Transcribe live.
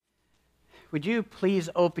Would you please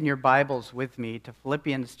open your Bibles with me to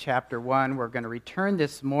Philippians chapter 1? We're going to return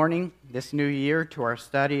this morning, this new year, to our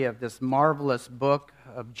study of this marvelous book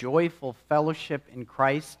of joyful fellowship in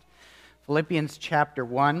Christ, Philippians chapter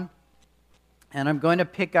 1. And I'm going to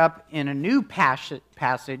pick up in a new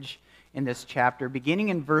passage in this chapter, beginning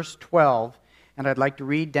in verse 12, and I'd like to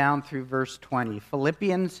read down through verse 20.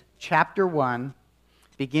 Philippians chapter 1,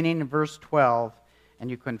 beginning in verse 12, and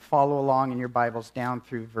you can follow along in your Bibles down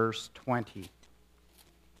through verse 20.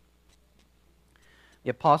 The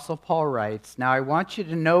Apostle Paul writes, "Now I want you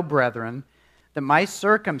to know, brethren, that my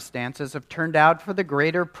circumstances have turned out for the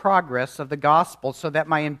greater progress of the gospel, so that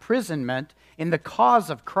my imprisonment in the cause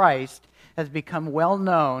of Christ has become well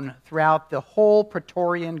known throughout the whole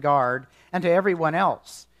Praetorian Guard and to everyone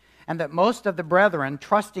else, and that most of the brethren,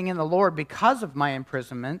 trusting in the Lord because of my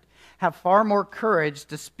imprisonment, have far more courage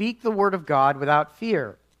to speak the word of God without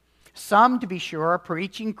fear. Some, to be sure, are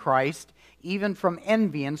preaching Christ even from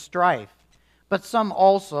envy and strife, but some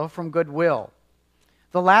also from goodwill.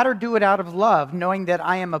 The latter do it out of love, knowing that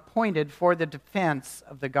I am appointed for the defense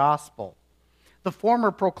of the gospel. The former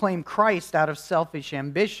proclaim Christ out of selfish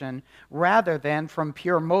ambition rather than from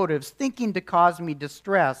pure motives, thinking to cause me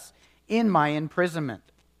distress in my imprisonment.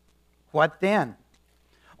 What then?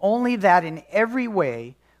 Only that in every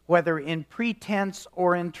way, whether in pretense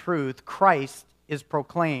or in truth, Christ is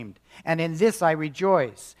proclaimed. And in this I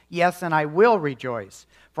rejoice. Yes, and I will rejoice.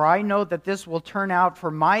 For I know that this will turn out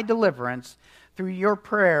for my deliverance through your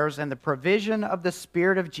prayers and the provision of the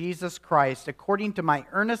Spirit of Jesus Christ, according to my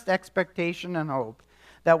earnest expectation and hope,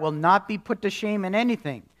 that will not be put to shame in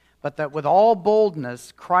anything, but that with all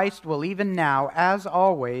boldness Christ will even now, as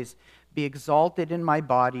always, be exalted in my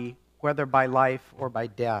body, whether by life or by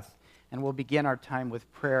death." And we'll begin our time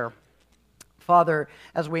with prayer. Father,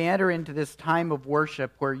 as we enter into this time of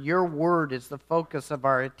worship where your word is the focus of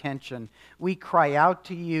our attention, we cry out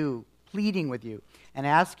to you, pleading with you, and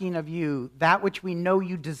asking of you that which we know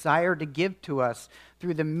you desire to give to us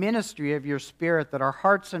through the ministry of your Spirit, that our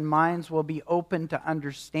hearts and minds will be open to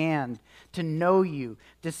understand, to know you,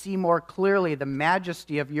 to see more clearly the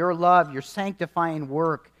majesty of your love, your sanctifying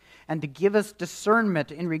work, and to give us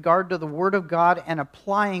discernment in regard to the Word of God and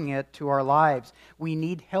applying it to our lives. We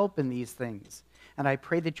need help in these things, and I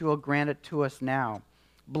pray that you will grant it to us now.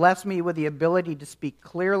 Bless me with the ability to speak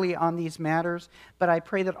clearly on these matters, but I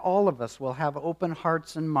pray that all of us will have open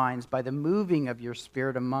hearts and minds by the moving of your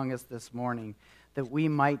Spirit among us this morning, that we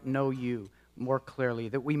might know you more clearly,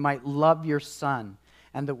 that we might love your Son,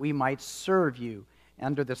 and that we might serve you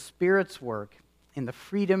under the Spirit's work in the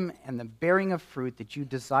freedom and the bearing of fruit that you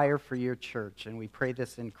desire for your church. And we pray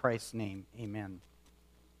this in Christ's name. Amen.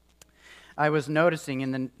 I was noticing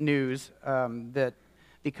in the news that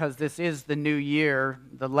because this is the new year,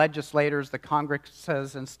 the legislators, the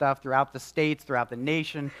congresses and stuff throughout the states, throughout the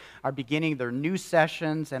nation are beginning their new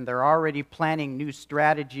sessions, and they're already planning new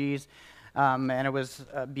strategies. And it was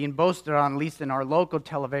being boasted on, at least in our local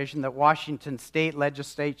television, that Washington State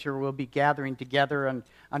legislature will be gathering together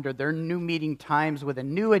under their new meeting times with a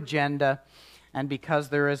new agenda. And because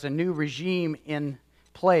there is a new regime in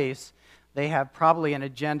place, they have probably an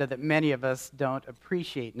agenda that many of us don't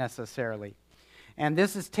appreciate necessarily. And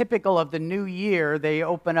this is typical of the new year. They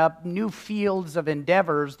open up new fields of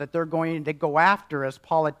endeavors that they're going to go after as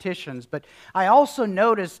politicians. But I also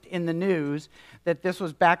noticed in the news that this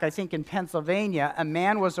was back, I think, in Pennsylvania. A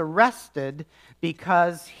man was arrested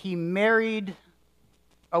because he married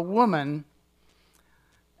a woman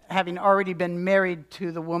having already been married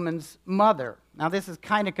to the woman's mother. Now, this is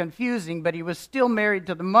kind of confusing, but he was still married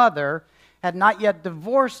to the mother, had not yet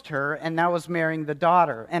divorced her, and now was marrying the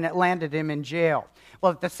daughter, and it landed him in jail.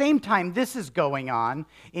 Well, at the same time this is going on,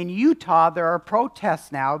 in Utah, there are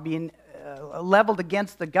protests now being leveled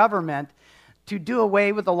against the government to do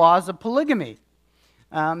away with the laws of polygamy,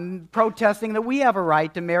 protesting that we have a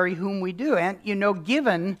right to marry whom we do. And,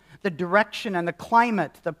 given the direction and the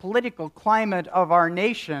climate, the political climate of our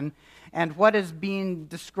nation, and what is being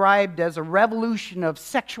described as a revolution of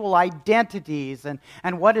sexual identities and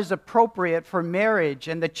what is appropriate for marriage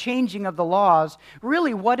and the changing of the laws,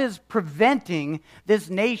 really what is preventing this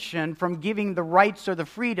nation from giving the rights or the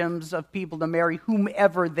freedoms of people to marry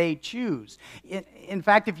whomever they choose? In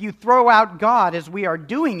fact, if you throw out God, as we are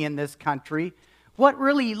doing in this country, what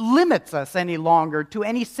really limits us any longer to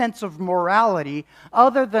any sense of morality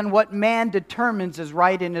other than what man determines is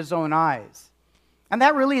right in his own eyes? And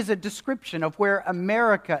that really is a description of where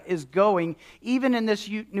America is going, even in this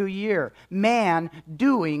new year. Man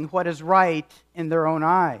doing what is right in their own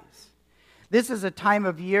eyes. This is a time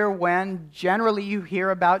of year when generally you hear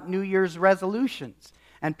about New Year's resolutions.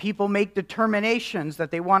 and people make determinations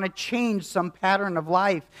that they want to change some pattern of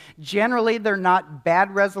life. Generally, they're not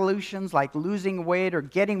bad resolutions like losing weight or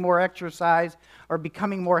getting more exercise or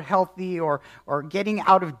becoming more healthy or getting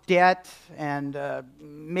out of debt, and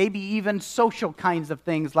maybe even social kinds of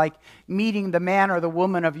things like meeting the man or the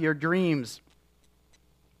woman of your dreams,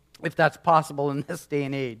 if that's possible in this day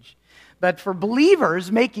and age. But for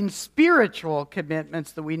believers, making spiritual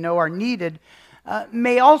commitments that we know are needed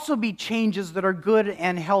may also be changes that are good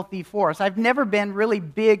and healthy for us. I've never been really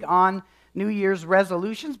big on New Year's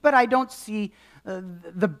resolutions, but I don't see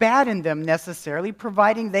the bad in them necessarily,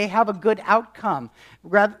 providing they have a good outcome,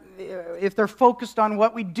 rather, if they're focused on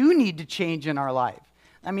what we do need to change in our life.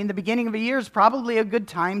 I mean, the beginning of a year is probably a good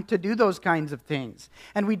time to do those kinds of things.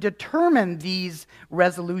 And we determine these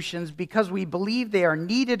resolutions because we believe they are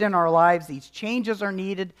needed in our lives, these changes are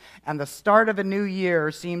needed, and the start of a new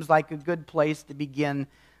year seems like a good place to begin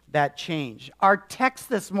that change. Our text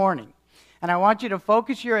this morning, and I want you to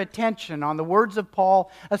focus your attention on the words of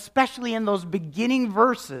Paul, especially in those beginning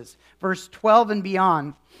verses, verse 12 and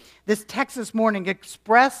beyond. This text this morning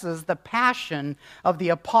expresses the passion of the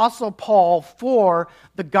Apostle Paul for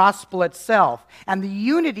the gospel itself. And the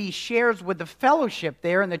unity he shares with the fellowship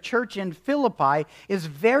there in the church in Philippi is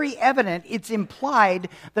very evident. It's implied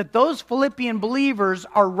that those Philippian believers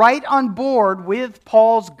are right on board with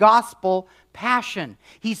Paul's gospel passion.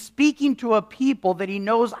 He's speaking to a people that he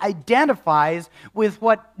knows identifies with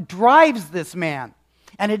what drives this man.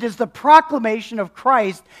 And it is the proclamation of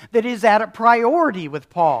Christ that is at a priority with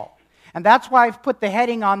Paul. And that's why I've put the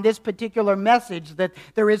heading on this particular message, that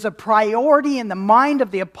there is a priority in the mind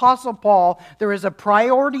of the Apostle Paul, there is a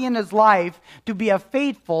priority in his life to be a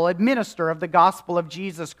faithful administrator of the gospel of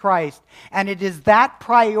Jesus Christ. And it is that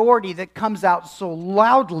priority that comes out so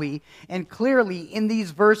loudly and clearly in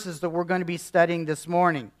these verses that we're going to be studying this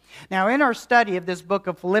morning. Now, in our study of this book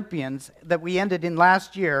of Philippians that we ended in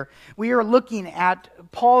last year, we are looking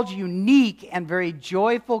at Paul's unique and very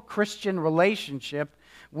joyful Christian relationship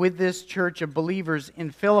with this church of believers in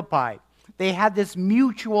Philippi. They had this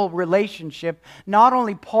mutual relationship, not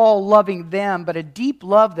only Paul loving them, but a deep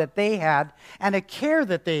love that they had and a care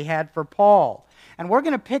that they had for Paul. And we're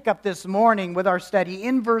going to pick up this morning with our study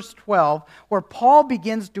in verse 12, where Paul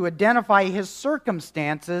begins to identify his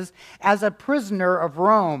circumstances as a prisoner of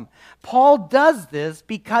Rome. Paul does this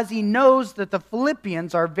because he knows that the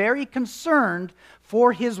Philippians are very concerned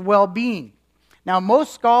for his well-being. Now,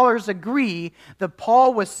 most scholars agree that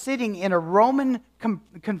Paul was sitting in a Roman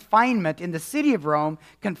confinement in the city of Rome,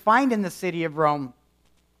 confined in the city of Rome,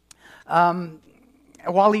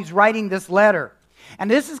 while he's writing this letter. And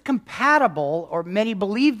this is compatible, or many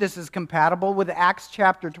believe this is compatible, with Acts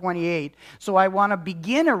chapter 28. So I want to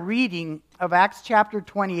begin a reading of Acts chapter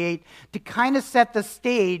 28 to kind of set the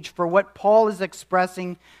stage for what Paul is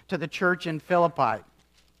expressing to the church in Philippi.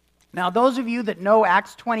 Now, those of you that know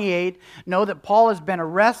Acts 28 know that Paul has been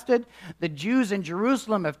arrested. The Jews in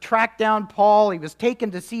Jerusalem have tracked down Paul. He was taken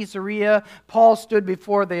to Caesarea. Paul stood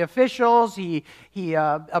before the officials. He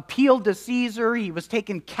appealed to Caesar. He was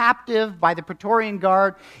taken captive by the Praetorian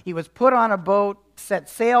Guard. He was put on a boat, set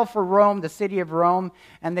sail for Rome, the city of Rome,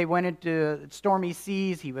 and they went into stormy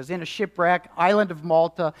seas. He was in a shipwreck, island of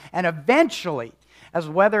Malta, and eventually, as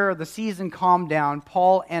weather the season calmed down,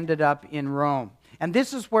 Paul ended up in Rome. And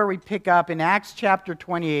this is where we pick up in Acts chapter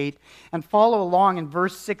 28 and follow along in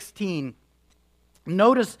verse 16.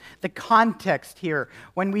 Notice the context here.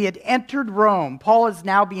 When we had entered Rome, Paul is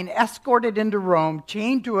now being escorted into Rome,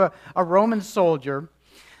 chained to a Roman soldier.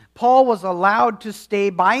 Paul was allowed to stay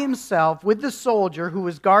by himself with the soldier who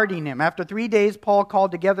was guarding him. After 3 days, Paul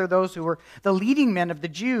called together those who were the leading men of the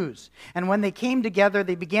Jews. And when they came together,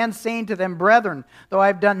 they began saying to them, "Brethren, though I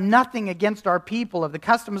have done nothing against our people of the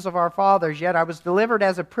customs of our fathers, yet I was delivered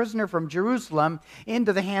as a prisoner from Jerusalem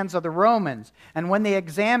into the hands of the Romans. And when they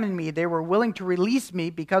examined me, they were willing to release me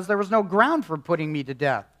because there was no ground for putting me to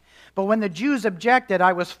death. But when the Jews objected,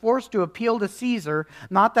 I was forced to appeal to Caesar,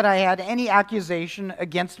 not that I had any accusation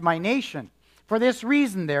against my nation. For this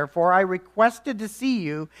reason, therefore, I requested to see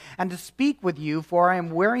you and to speak with you, for I am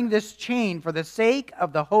wearing this chain for the sake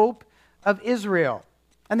of the hope of Israel."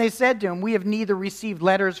 And they said to him, "We have neither received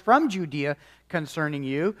letters from Judea concerning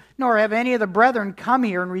you, nor have any of the brethren come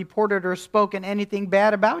here and reported or spoken anything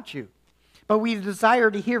bad about you. But we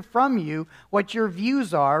desire to hear from you what your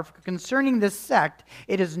views are concerning this sect.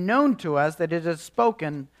 It is known to us that it is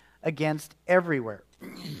spoken against everywhere."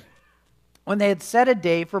 When they had set a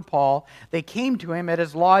day for Paul, they came to him at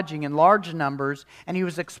his lodging in large numbers, and he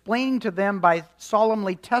was explaining to them by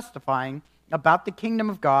solemnly testifying about the kingdom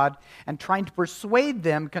of God and trying to persuade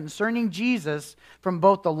them concerning Jesus from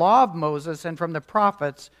both the law of Moses and from the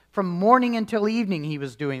prophets. From morning until evening he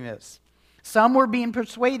was doing this. Some were being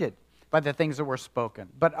persuaded by the things that were spoken,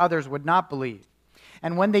 but others would not believe.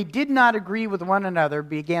 And when they did not agree with one another,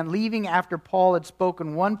 began leaving after Paul had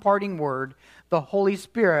spoken one parting word, the Holy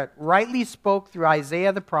Spirit rightly spoke through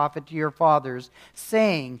Isaiah the prophet to your fathers,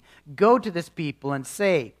 saying, "Go to this people and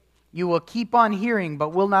say, you will keep on hearing,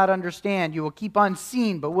 but will not understand. You will keep on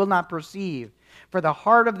seeing, but will not perceive. For the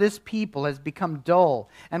heart of this people has become dull,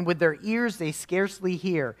 and with their ears they scarcely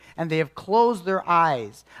hear, and they have closed their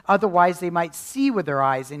eyes. Otherwise they might see with their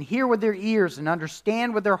eyes, and hear with their ears, and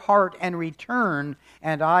understand with their heart, and return,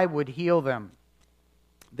 and I would heal them.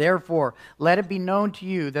 Therefore, let it be known to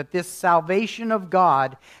you that this salvation of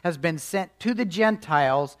God has been sent to the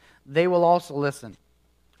Gentiles. They will also listen."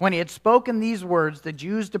 When he had spoken these words, the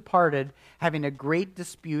Jews departed, having a great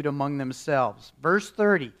dispute among themselves. Verse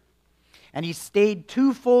 30. And he stayed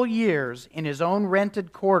 2 full years in his own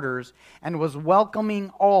rented quarters and was welcoming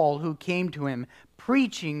all who came to him,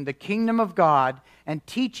 preaching the kingdom of God and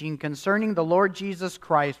teaching concerning the Lord Jesus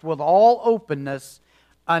Christ with all openness,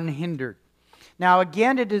 unhindered. Now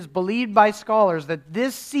again, it is believed by scholars that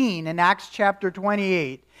this scene in Acts chapter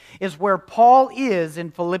 28 is where Paul is in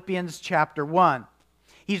Philippians chapter 1.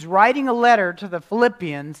 He's writing a letter to the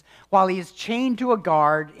Philippians while he is chained to a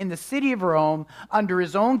guard in the city of Rome under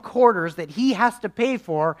his own quarters that he has to pay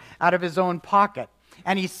for out of his own pocket.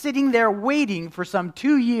 And he's sitting there waiting for some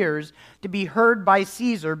 2 years to be heard by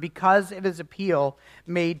Caesar because of his appeal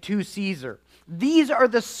made to Caesar. These are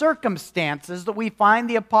the circumstances that we find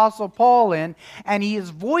the Apostle Paul in, and he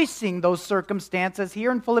is voicing those circumstances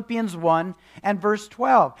here in Philippians 1 and verse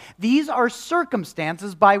 12. These are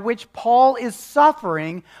circumstances by which Paul is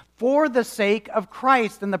suffering for the sake of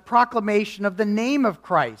Christ and the proclamation of the name of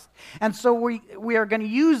Christ. And so we are going to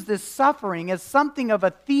use this suffering as something of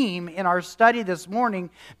a theme in our study this morning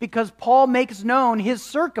because Paul makes known his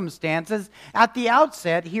circumstances at the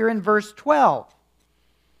outset here in verse 12.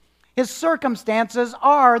 His circumstances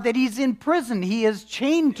are that he's in prison. He is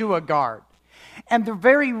chained to a guard. And the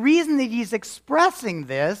very reason that he's expressing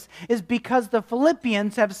this is because the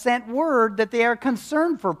Philippians have sent word that they are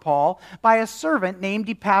concerned for Paul by a servant named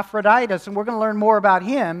Epaphroditus. And we're going to learn more about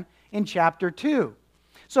him in chapter 2.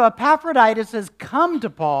 So Epaphroditus has come to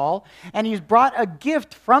Paul, and he's brought a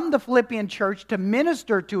gift from the Philippian church to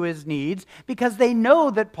minister to his needs because they know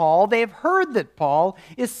that they have heard that Paul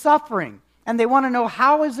is suffering. And they want to know,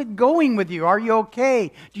 how is it going with you? Are you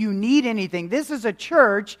okay? Do you need anything? This is a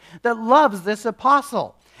church that loves this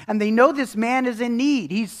apostle. And they know this man is in need.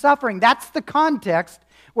 He's suffering. That's the context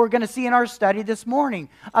we're going to see in our study this morning.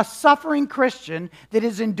 A suffering Christian that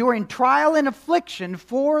is enduring trial and affliction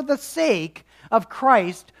for the sake of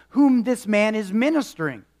Christ, whom this man is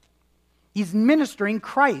ministering. He's ministering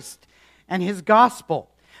Christ and his gospel.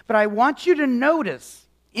 But I want you to notice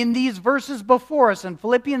in these verses before us in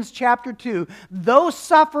Philippians chapter 2, though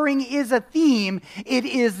suffering is a theme, it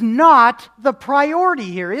is not the priority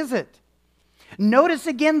here, is it? Notice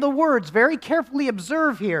again the words, very carefully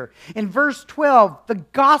observe here. In verse 12, the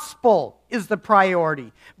gospel is the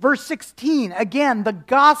priority. Verse 16, again, the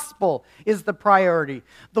gospel is the priority.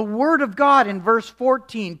 The word of God in verse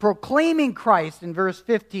 14, proclaiming Christ in verse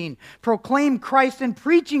 15, proclaim Christ and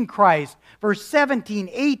preaching Christ, verse 17,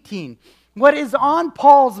 18. What is on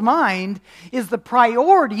Paul's mind is the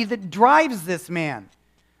priority that drives this man.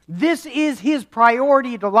 This is his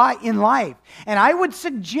priority in life. And I would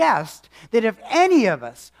suggest that if any of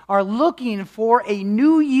us are looking for a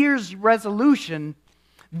New Year's resolution,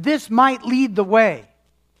 this might lead the way.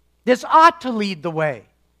 This ought to lead the way.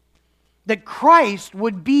 That Christ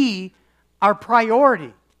would be our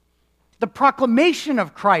priority. The proclamation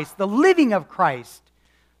of Christ, the living of Christ,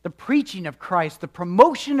 the preaching of Christ, the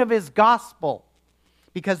promotion of his gospel,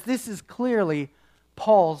 because this is clearly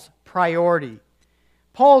Paul's priority.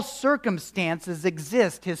 Paul's circumstances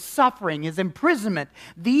exist, his suffering, his imprisonment.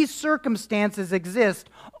 These circumstances exist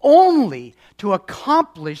only to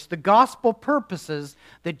accomplish the gospel purposes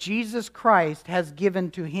that Jesus Christ has given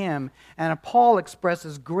to him. And Paul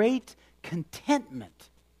expresses great contentment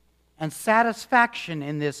and satisfaction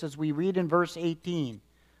in this as we read in verse 18.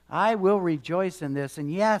 I will rejoice in this,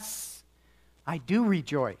 and yes, I do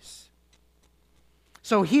rejoice.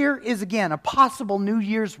 So here is again a possible New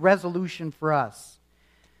Year's resolution for us.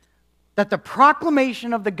 That the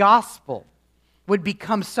proclamation of the gospel would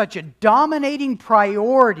become such a dominating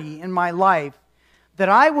priority in my life that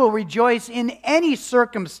I will rejoice in any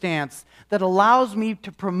circumstance that allows me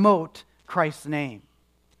to promote Christ's name.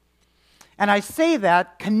 And I say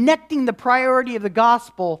that connecting the priority of the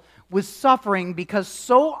gospel with suffering because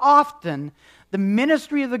so often the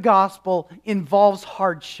ministry of the gospel involves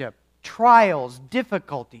hardship, trials,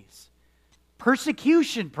 difficulties,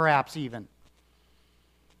 persecution perhaps even.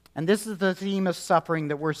 And this is the theme of suffering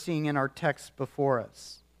that we're seeing in our text before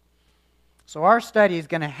us. So our study is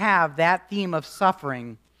going to have that theme of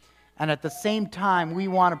suffering, and at the same time we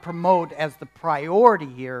want to promote as the priority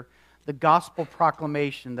here the gospel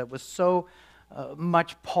proclamation that was so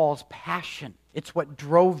much Paul's passion. It's what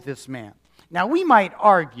drove this man. Now we might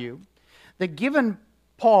argue that given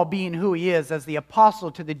Paul being who he is as the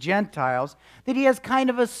apostle to the Gentiles, that he has kind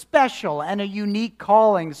of a special and a unique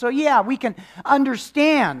calling. So yeah, we can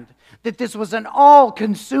understand that this was an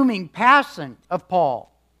all-consuming passion of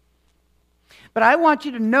Paul. But I want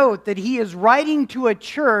you to note that he is writing to a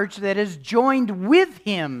church that is joined with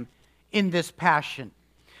him in this passion.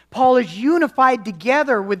 Paul is unified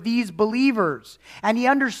together with these believers, and he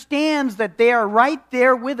understands that they are right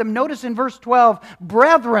there with him. Notice in verse 12,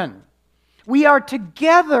 brethren, we are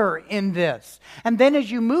together in this. And then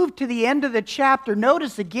as you move to the end of the chapter,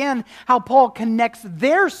 notice again how Paul connects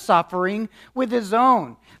their suffering with his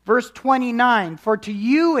own. Verse 29, for to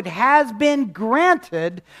you it has been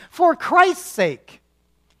granted for Christ's sake,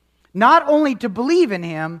 not only to believe in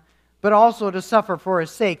him, but also to suffer for his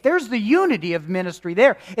sake. There's the unity of ministry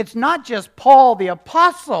there. It's not just Paul the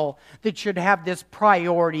apostle that should have this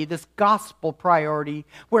priority, this gospel priority,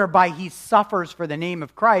 whereby he suffers for the name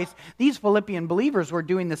of Christ. These Philippian believers were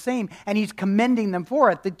doing the same, and he's commending them for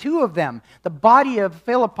it. The two of them, the body of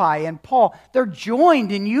Philippi and Paul, they're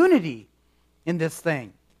joined in unity in this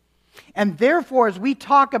thing. And therefore, as we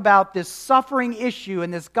talk about this suffering issue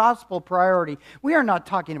and this gospel priority, we are not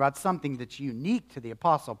talking about something that's unique to the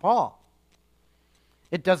Apostle Paul.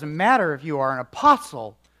 It doesn't matter if you are an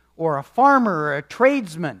apostle or a farmer or a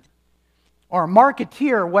tradesman or a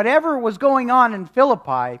marketeer, whatever was going on in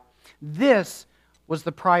Philippi, this was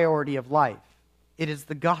the priority of life. It is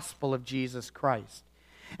the gospel of Jesus Christ.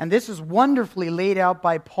 And this is wonderfully laid out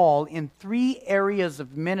by Paul in 3 areas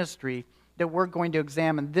of ministry that we're going to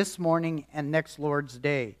examine this morning and next Lord's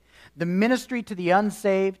Day. The ministry to the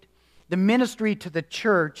unsaved, the ministry to the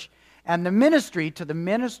church, and the ministry to the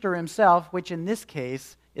minister himself, which in this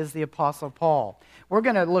case is the Apostle Paul. We're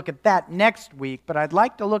going to look at that next week, but I'd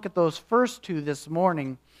like to look at those first 2 this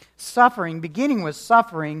morning. Suffering, beginning with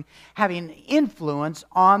suffering, having influence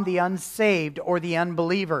on the unsaved or the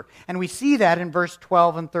unbeliever. And we see that in verse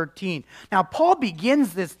 12 and 13. Now, Paul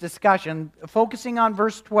begins this discussion, focusing on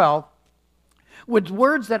verse 12, with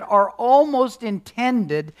words that are almost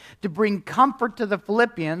intended to bring comfort to the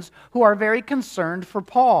Philippians who are very concerned for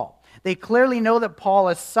Paul. They clearly know that Paul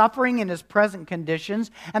is suffering in his present conditions,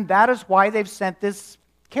 and that is why they've sent this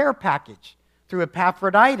care package through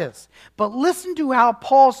Epaphroditus. But listen to how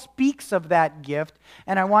Paul speaks of that gift,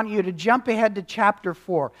 and I want you to jump ahead to chapter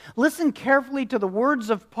 4. Listen carefully to the words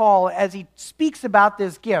of Paul as he speaks about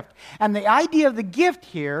this gift. And the idea of the gift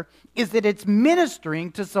here is that it's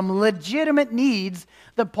ministering to some legitimate needs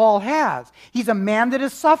that Paul has. He's a man that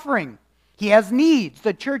is suffering. He has needs.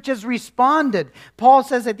 The church has responded. Paul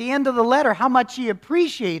says at the end of the letter how much he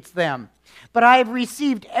appreciates them. But I have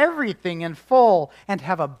received everything in full and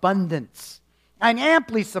have abundance. I'm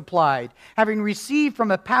amply supplied, having received from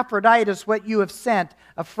Epaphroditus what you have sent,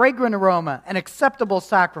 a fragrant aroma, an acceptable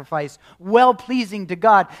sacrifice, well-pleasing to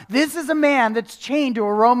God. This is a man that's chained to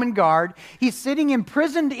a Roman guard. He's sitting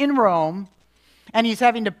imprisoned in Rome, and he's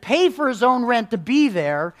having to pay for his own rent to be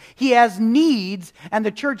there. He has needs, and the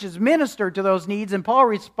church has ministered to those needs, and Paul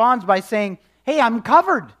responds by saying, hey, I'm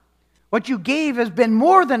covered. What you gave has been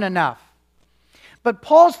more than enough. But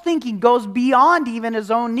Paul's thinking goes beyond even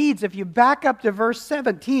his own needs. If you back up to verse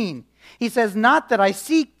 17, he says, not that I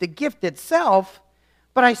seek the gift itself,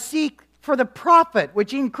 but I seek for the profit,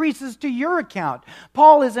 which increases to your account.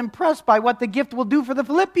 Paul is impressed by what the gift will do for the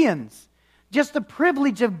Philippians. Just the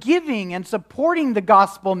privilege of giving and supporting the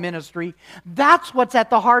gospel ministry, that's what's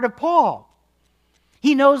at the heart of Paul.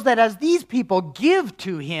 He knows that as these people give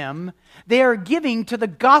to him, they are giving to the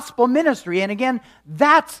gospel ministry. And again,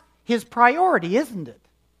 that's his priority, isn't it?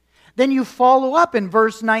 Then you follow up in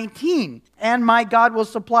verse 19. And my God will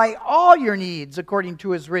supply all your needs according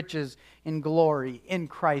to his riches in glory in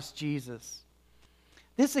Christ Jesus.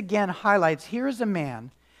 This again highlights, here is a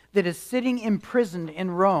man that is sitting imprisoned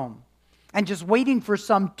in Rome and just waiting for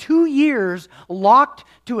some 2 years locked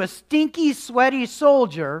to a stinky, sweaty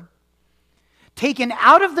soldier, taken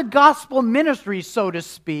out of the gospel ministry, so to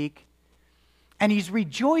speak, and he's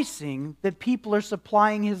rejoicing that people are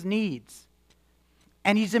supplying his needs.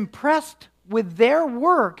 And he's impressed with their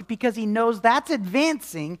work because he knows that's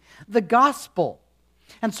advancing the gospel.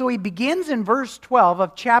 And so he begins in verse 12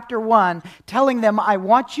 of chapter 1 telling them, I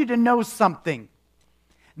want you to know something.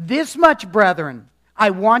 This much, brethren, I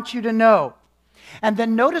want you to know. And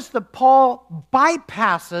then notice that Paul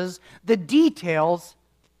bypasses the details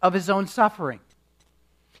of his own suffering.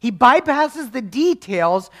 He bypasses the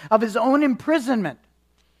details of his own imprisonment.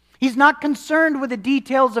 He's not concerned with the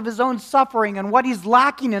details of his own suffering and what he's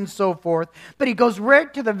lacking and so forth, but he goes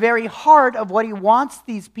right to the very heart of what he wants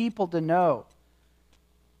these people to know.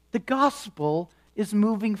 The gospel is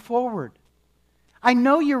moving forward. I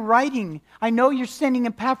know you're writing. I know you're sending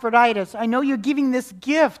Epaphroditus. I know you're giving this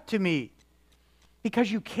gift to me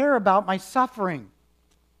because you care about my suffering.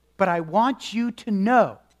 But I want you to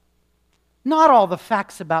know not all the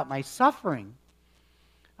facts about my suffering.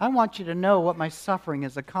 I want you to know what my suffering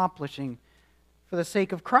is accomplishing for the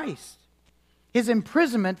sake of Christ. His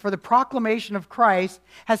imprisonment for the proclamation of Christ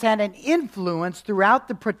has had an influence throughout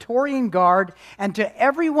the Praetorian Guard and to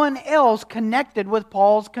everyone else connected with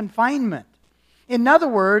Paul's confinement. In other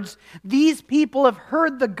words, these people have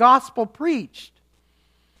heard the gospel preached.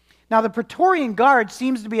 Now, the Praetorian Guard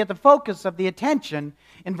seems to be at the focus of the attention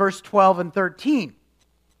in verse 12 and 13.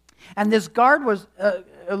 And this guard was,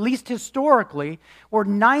 at least historically, were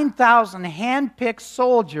 9,000 hand-picked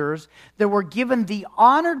soldiers that were given the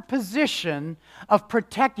honored position of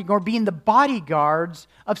protecting or being the bodyguards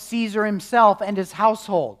of Caesar himself and his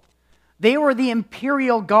household. They were the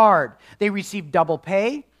imperial guard. They received double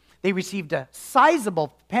pay. They received a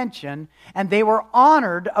sizable pension, and they were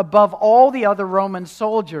honored above all the other Roman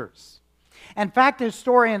soldiers. In fact,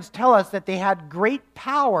 historians tell us that they had great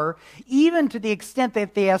power, even to the extent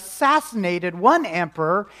that they assassinated one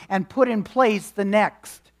emperor and put in place the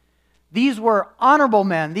next. These were honorable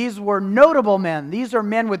men. These were notable men. These are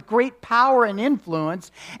men with great power and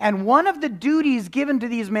influence. And one of the duties given to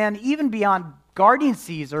these men, even beyond guarding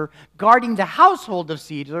Caesar, guarding the household of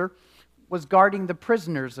Caesar, was guarding the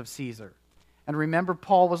prisoners of Caesar. And remember,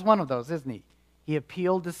 Paul was one of those, isn't he? He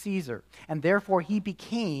appealed to Caesar, and therefore he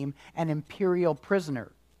became an imperial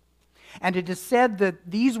prisoner. And it is said that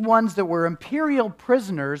these ones that were imperial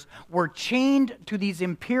prisoners were chained to these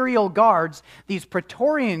imperial guards, these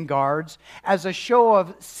Praetorian guards, as a show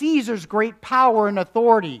of Caesar's great power and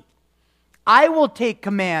authority. I will take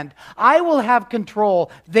command. I will have control.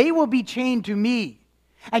 They will be chained to me.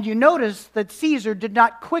 And you notice that Caesar did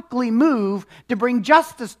not quickly move to bring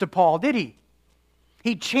justice to Paul, did he?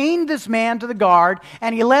 He chained this man to the guard,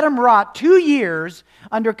 and he let him rot 2 years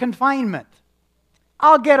under confinement.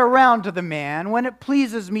 I'll get around to the man when it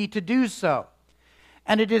pleases me to do so.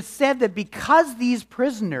 And it is said that because these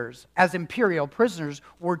prisoners, as imperial prisoners,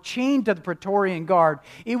 were chained to the Praetorian Guard,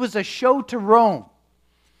 it was a show to Rome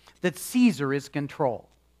that Caesar is in control.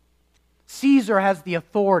 Caesar has the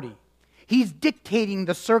authority. He's dictating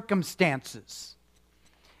the circumstances.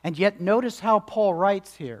 And yet notice how Paul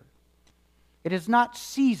writes here. It is not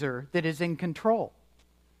Caesar that is in control.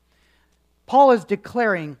 Paul is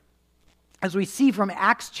declaring, as we see from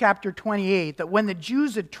Acts chapter 28, that when the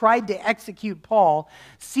Jews had tried to execute Paul,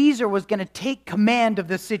 Caesar was going to take command of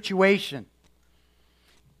the situation.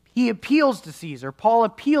 He appeals to Caesar. Paul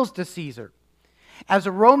appeals to Caesar. As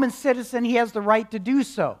a Roman citizen, he has the right to do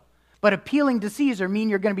so. But appealing to Caesar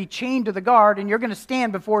means you're going to be chained to the guard and you're going to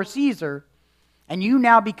stand before Caesar, and you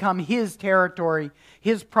now become his territory,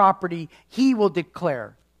 his property. He will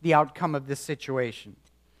declare the outcome of this situation.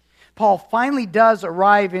 Paul finally does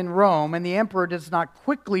arrive in Rome, and the emperor does not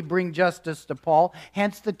quickly bring justice to Paul,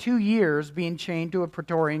 hence the 2 years being chained to a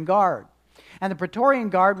Praetorian Guard. And the Praetorian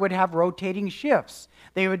Guard would have rotating shifts.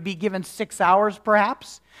 They would be given 6 hours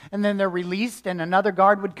perhaps, and then they're released, and another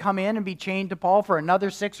guard would come in and be chained to Paul for another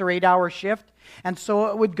 6 or 8 hour shift, and so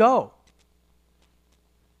it would go.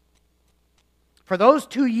 For those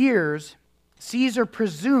 2 years, Caesar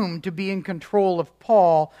presumed to be in control of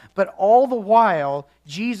Paul, but all the while,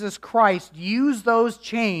 Jesus Christ used those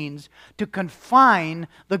chains to confine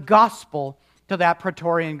the gospel to that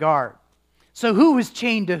Praetorian Guard. So who was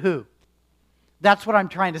chained to who? That's what I'm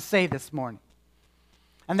trying to say this morning.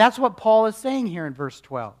 And that's what Paul is saying here in verse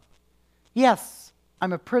 12. Yes,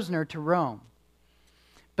 I'm a prisoner to Rome.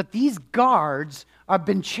 But these guards have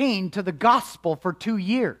been chained to the gospel for 2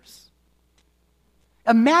 years.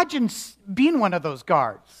 Imagine being one of those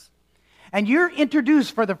guards. And you're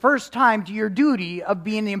introduced for the first time to your duty of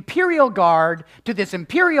being the imperial guard to this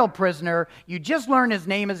imperial prisoner. You just learn his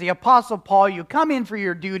name as the Apostle Paul. You come in for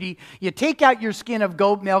your duty. You take out your skin of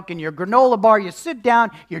goat milk and your granola bar. You sit down.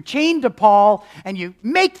 You're chained to Paul. And you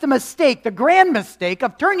make the mistake, the grand mistake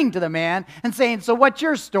of turning to the man and saying, "So what's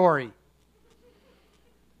your story?"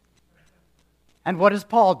 And what does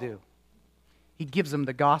Paul do? he gives them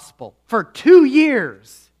the gospel. For 2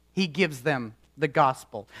 years, he gives them the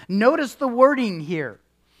gospel. Notice the wording here.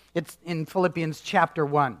 It's in Philippians chapter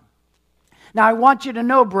 1. Now I want you to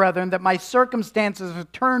know, brethren, that my circumstances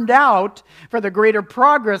have turned out for the greater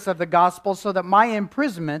progress of the gospel, so that my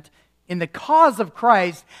imprisonment in the cause of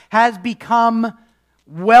Christ has become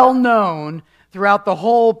well known throughout the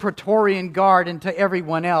whole Praetorian Guard and to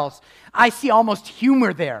everyone else. I see almost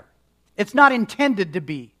humor there. It's not intended to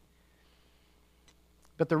be.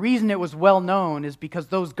 But the reason it was well known is because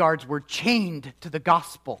those guards were chained to the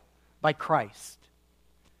gospel by Christ.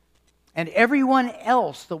 And everyone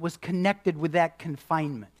else that was connected with that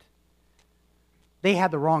confinement, they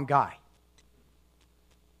had the wrong guy.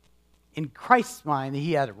 In Christ's mind,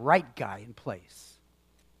 he had the right guy in place.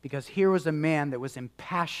 Because here was a man that was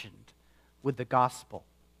impassioned with the gospel.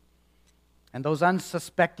 And those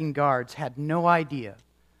unsuspecting guards had no idea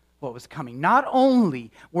what was coming. Not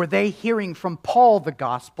only were they hearing from Paul the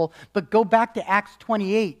gospel, but go back to Acts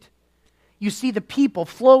 28. You see the people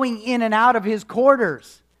flowing in and out of his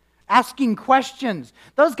quarters, asking questions.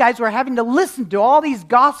 Those guys were having to listen to all these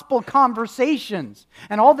gospel conversations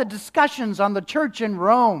and all the discussions on the church in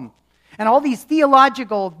Rome and all these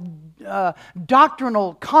theological,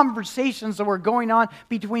 doctrinal conversations that were going on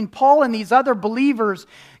between Paul and these other believers.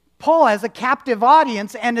 Paul has a captive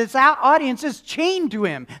audience, and his audience is chained to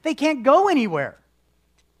him. They can't go anywhere.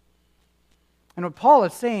 And what Paul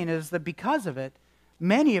is saying is that because of it,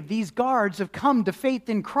 many of these guards have come to faith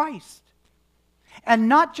in Christ. And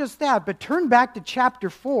not just that, but turn back to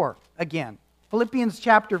chapter 4 again. Philippians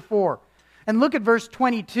chapter 4. And look at verse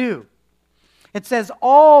 22. It says,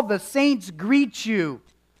 all the saints greet you,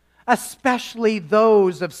 especially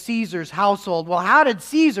those of Caesar's household. Well, how did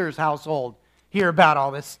Caesar's household hear about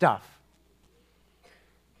all this stuff?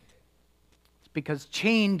 It's because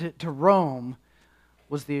chained to Rome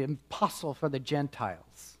was the apostle for the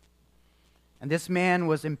Gentiles. And this man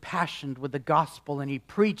was impassioned with the gospel, and he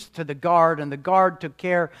preached to the guard, and the guard took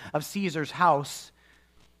care of Caesar's house.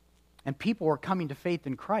 And people were coming to faith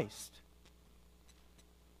in Christ.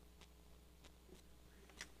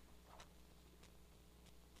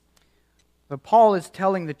 But Paul is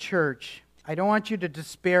telling the church, I don't want you to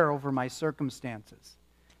despair over my circumstances.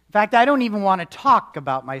 In fact, I don't even want to talk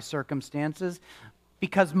about my circumstances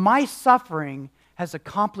because my suffering has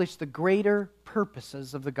accomplished the greater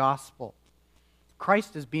purposes of the gospel.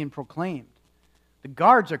 Christ is being proclaimed. The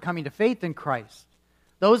guards are coming to faith in Christ.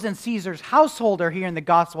 Those in Caesar's household are hearing the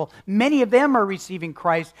gospel. Many of them are receiving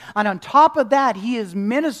Christ. And on top of that, he is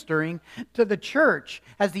ministering to the church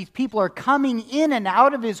as these people are coming in and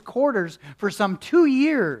out of his quarters for some 2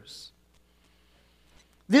 years.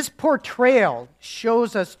 This portrayal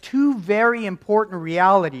shows us two very important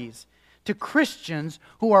realities to Christians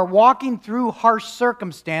who are walking through harsh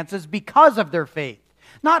circumstances because of their faith.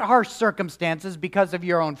 Not harsh circumstances because of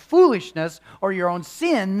your own foolishness or your own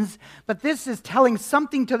sins, but this is telling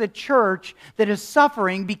something to the church that is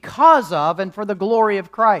suffering because of and for the glory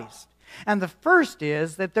of Christ. And the first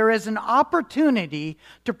is that there is an opportunity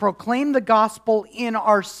to proclaim the gospel in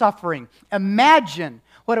our suffering. Imagine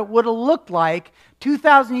what it would have looked like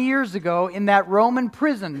 2,000 years ago in that Roman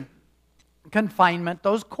prison confinement,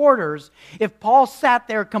 those quarters, if Paul sat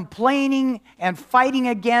there complaining and fighting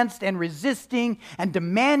against and resisting and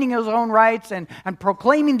demanding his own rights and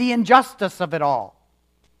proclaiming the injustice of it all.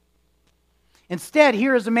 Instead,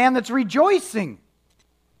 here is a man that's rejoicing.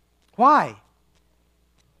 Why?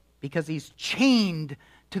 Because he's chained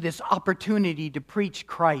to this opportunity to preach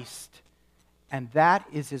Christ. And that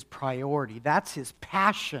is his priority. That's his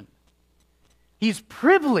passion. He's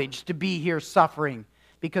privileged to be here suffering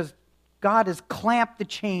because God has clamped the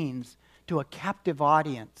chains to a captive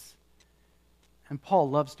audience. And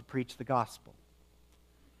Paul loves to preach the gospel.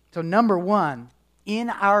 So number one,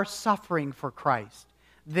 in our suffering for Christ,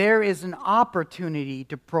 there is an opportunity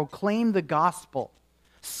to proclaim the gospel.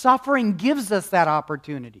 Suffering gives us that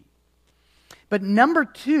opportunity. But number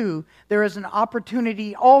two, there is an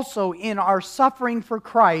opportunity also in our suffering for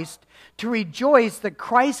Christ to rejoice that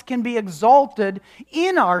Christ can be exalted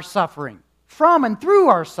in our suffering, from and through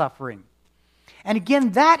our suffering. And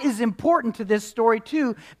again, that is important to this story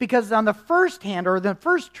too, because on the first hand, or the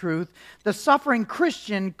first truth, the suffering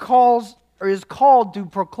Christian is called to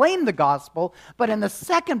proclaim the gospel. But in the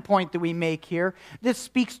second point that we make here, this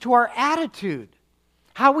speaks to our attitude.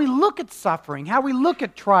 How we look at suffering, how we look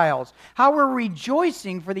at trials, how we're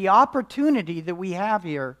rejoicing for the opportunity that we have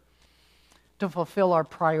here to fulfill our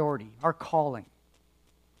priority, our calling.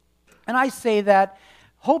 And I say that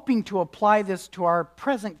hoping to apply this to our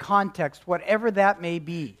present context, whatever that may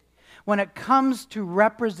be. When it comes to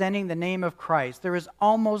representing the name of Christ, there is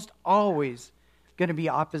almost always going to be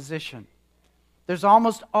opposition. There's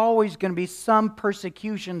almost always going to be some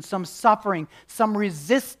persecution, some suffering, some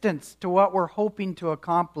resistance to what we're hoping to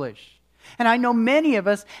accomplish. And I know many of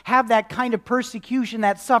us have that kind of persecution,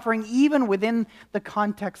 that suffering, even within the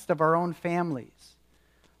context of our own families.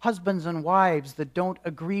 Husbands and wives that don't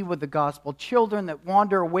agree with the gospel, children that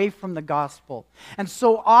wander away from the gospel. And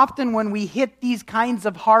so often when we hit these kinds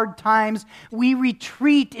of hard times, we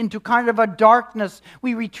retreat into kind of a darkness.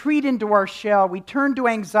 We retreat into our shell. We turn to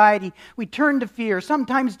anxiety. We turn to fear,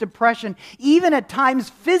 sometimes depression. Even at times,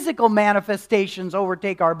 physical manifestations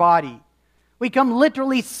overtake our body. We become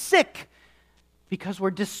literally sick because we're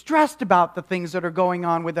distressed about the things that are going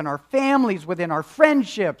on within our families, within our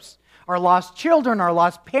friendships, our lost children, our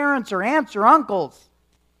lost parents or aunts or uncles.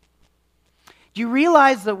 Do you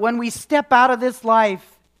realize that when we step out of this life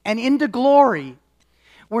and into glory,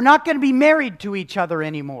 we're not going to be married to each other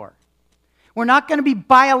anymore? We're not going to be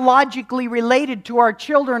biologically related to our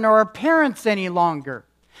children or our parents any longer.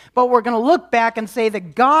 But we're going to look back and say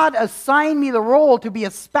that God assigned me the role to be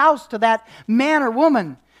a spouse to that man or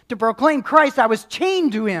woman, to proclaim Christ. I was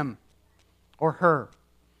chained to him or her.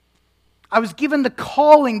 I was given the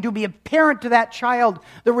calling to be a parent to that child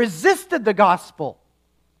that resisted the gospel.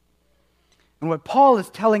 And what Paul is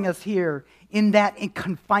telling us here, in that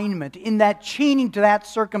confinement, in that chaining to that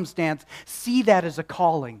circumstance, see that as a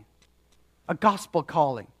calling, a gospel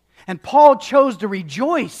calling. And Paul chose to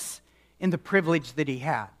rejoice in the privilege that he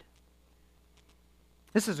had.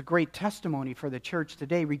 This is a great testimony for the church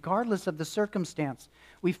today, regardless of the circumstance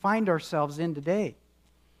we find ourselves in today.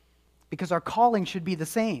 Because our calling should be the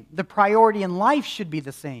same. The priority in life should be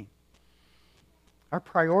the same. Our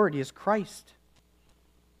priority is Christ.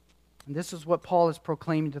 And this is what Paul is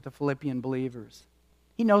proclaiming to the Philippian believers.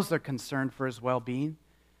 He knows they're concerned for his well-being.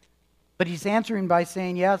 But he's answering by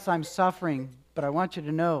saying, yes, I'm suffering, but I want you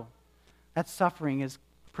to know that suffering is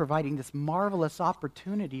providing this marvelous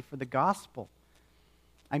opportunity for the gospel.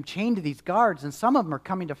 I'm chained to these guards, and some of them are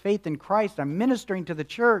coming to faith in Christ. I'm ministering to the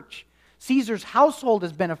church. Caesar's household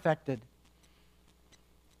has been affected.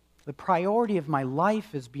 The priority of my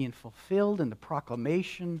life is being fulfilled in the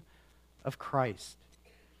proclamation of Christ.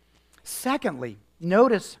 Secondly,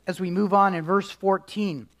 notice as we move on in verse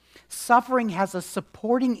 14, suffering has a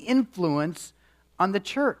supporting influence on the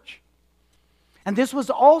church. And this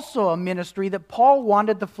was also a ministry that Paul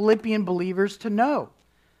wanted the Philippian believers to know.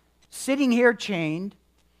 Sitting here chained,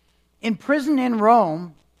 in prison in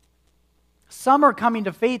Rome, some are coming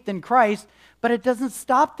to faith in Christ, but it doesn't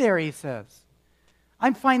stop there, he says.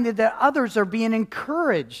 I'm finding that others are being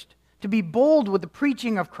encouraged to be bold with the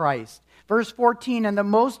preaching of Christ. Verse 14, and the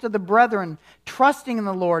most of the brethren, trusting in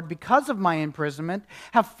the Lord because of my imprisonment,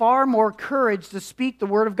 have far more courage to speak the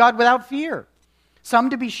word of God without fear. Some,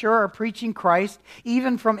 to be sure, are preaching Christ,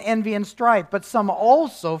 even from envy and strife, but some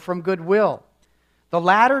also from goodwill. The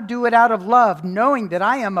latter do it out of love, knowing that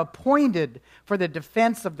I am appointed for the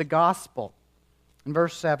defense of the gospel. In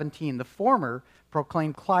verse 17, the former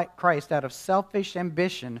proclaim Christ out of selfish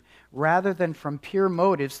ambition rather than from pure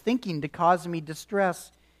motives, thinking to cause me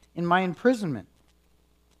distress in my imprisonment.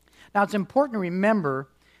 Now, it's important to remember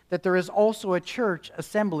that there is also a church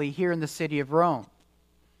assembly here in the city of Rome.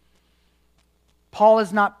 Paul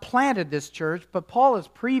has not planted this church, but Paul has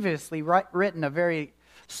previously written a very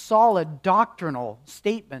solid doctrinal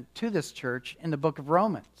statement to this church in the book of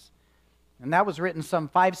Romans. And that was written some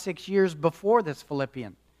 5-6 years before this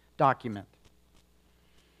Philippian document.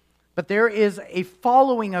 But there is a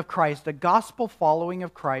following of Christ, a gospel following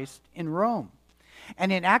of Christ in Rome.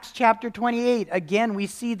 And in Acts chapter 28, again, we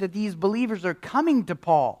see that these believers are coming to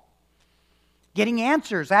Paul, getting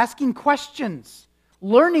answers, asking questions,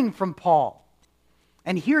 learning from Paul,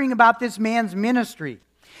 and hearing about this man's ministry.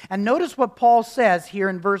 And notice what Paul says here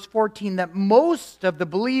in verse 14, that most of the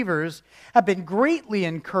believers have been greatly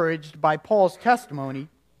encouraged by Paul's testimony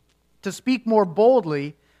to speak more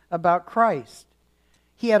boldly about Christ.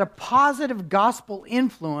 He had a positive gospel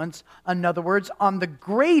influence, in other words, on the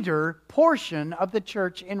greater portion of the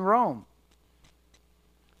church in Rome.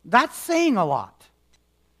 That's saying a lot.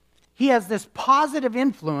 He has this positive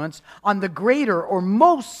influence on the greater or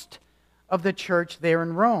most of the church there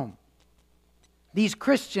in Rome. These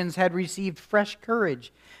Christians had received fresh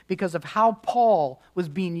courage because of how Paul was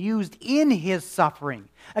being used in his suffering.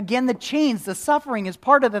 Again, the chains, the suffering is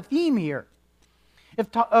part of the theme here.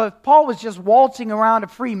 If Paul was just waltzing around a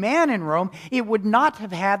free man in Rome, it would not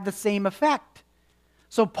have had the same effect.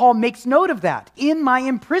 So Paul makes note of that. In my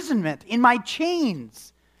imprisonment, in my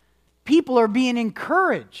chains, people are being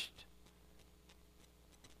encouraged.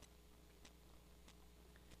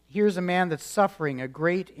 Here's a man that's suffering a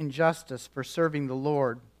great injustice for serving the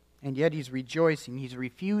Lord. and yet he's rejoicing. He's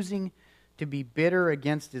refusing to be bitter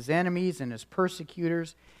against his enemies and his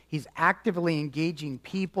persecutors. He's actively engaging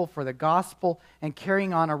people for the gospel and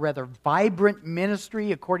carrying on a rather vibrant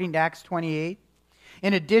ministry, according to Acts 28,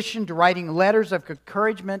 in addition to writing letters of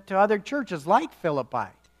encouragement to other churches like Philippi.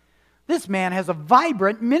 This man has a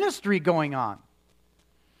vibrant ministry going on.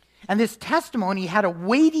 And this testimony had a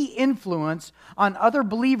weighty influence on other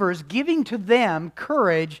believers, giving to them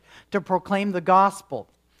courage to proclaim the gospel.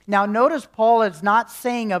 Now, notice Paul is not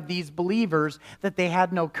saying of these believers that they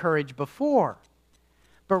had no courage before,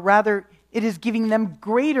 but rather it is giving them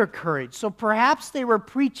greater courage. So perhaps they were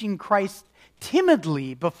preaching Christ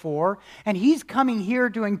timidly before, and he's coming here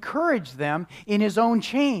to encourage them in his own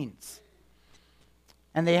chains.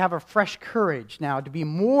 And they have a fresh courage now to be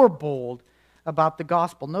more bold about the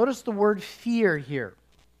gospel. Notice the word fear here.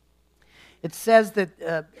 It says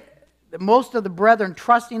that most of the brethren,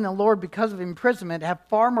 trusting in the Lord because of imprisonment, have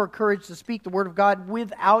far more courage to speak the word of God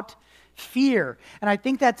without fear. And I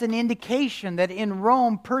think that's an indication that in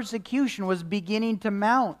Rome, persecution was beginning to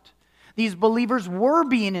mount. These believers were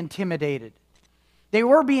being intimidated. They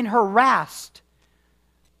were being harassed.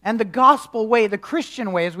 And the gospel way, the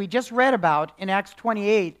Christian way, as we just read about in Acts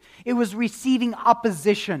 28, it was receiving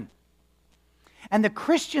opposition. And the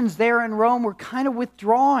Christians there in Rome were kind of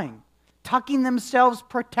withdrawing, tucking themselves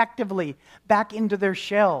protectively back into their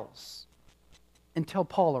shells until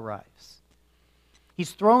Paul arrives.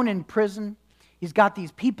 He's thrown in prison. He's got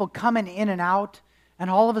these people coming in and out. And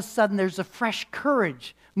all of a sudden there's a fresh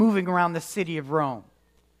courage moving around the city of Rome.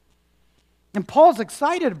 And Paul's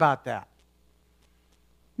excited about that.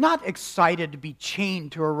 Not excited to be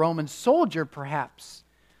chained to a Roman soldier, perhaps,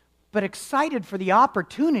 but excited for the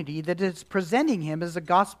opportunity that is presenting him as a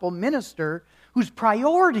gospel minister whose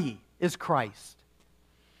priority is Christ.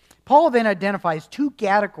 Paul then identifies two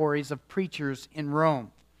categories of preachers in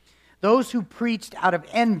Rome: those who preached out of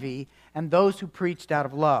envy and those who preached out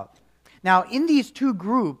of love. Now, in these two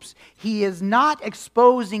groups, he is not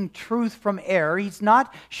exposing truth from error. He's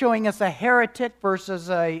not showing us a heretic versus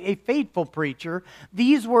a faithful preacher.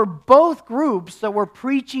 These were both groups that were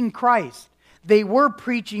preaching Christ. They were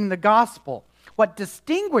preaching the gospel. What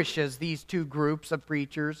distinguishes these two groups of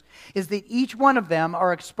preachers is that each one of them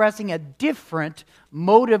are expressing a different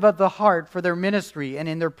motive of the heart for their ministry and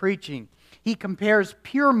in their preaching. He compares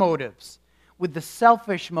pure motives with the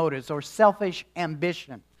selfish motives or selfish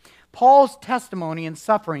ambition. Paul's testimony and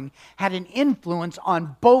suffering had an influence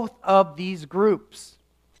on both of these groups.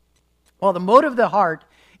 Well, the motive of the heart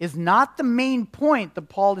is not the main point that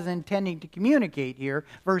Paul is intending to communicate here.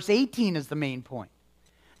 Verse 18 is the main point.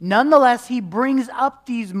 Nonetheless, he brings up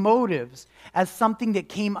these motives as something that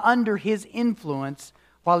came under his influence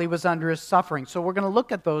while he was under his suffering. So we're going to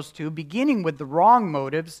look at those two, beginning with the wrong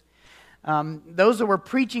motives. Those that were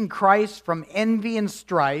preaching Christ from envy and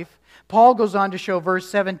strife. Paul goes on to show, verse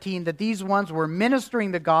 17, that these ones were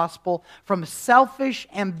ministering the gospel from selfish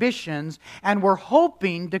ambitions and were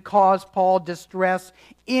hoping to cause Paul distress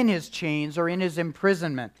in his chains or in his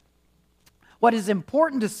imprisonment. What is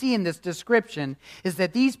important to see in this description is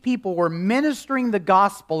that these people were ministering the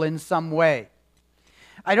gospel in some way.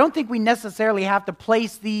 I don't think we necessarily have to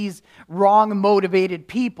place these wrong-motivated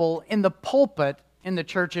people in the pulpit in the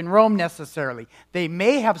church in Rome necessarily. They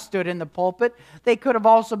may have stood in the pulpit. They could have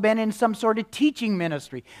also been in some sort of teaching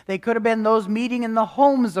ministry. They could have been those meeting in the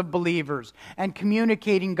homes of believers and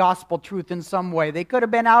communicating gospel truth in some way. They could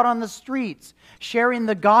have been out on the streets sharing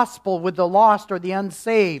the gospel with the lost or the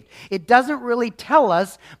unsaved. It doesn't really tell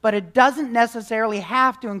us, but it doesn't necessarily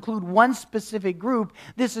have to include one specific group.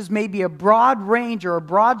 This is maybe a broad range or a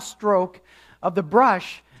broad stroke of the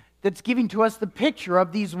brush that's giving to us the picture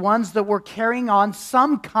of these ones that were carrying on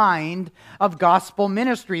some kind of gospel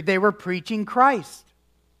ministry. They were preaching Christ.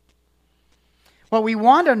 What we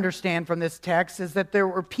want to understand from this text is that there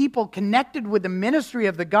were people connected with the ministry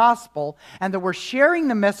of the gospel and that were sharing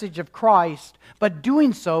the message of Christ, but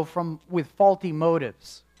doing so with faulty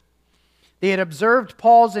motives. They had observed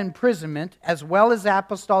Paul's imprisonment as well as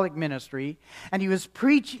apostolic ministry, and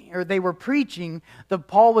they were preaching that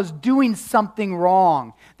Paul was doing something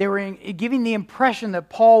wrong. They were giving the impression that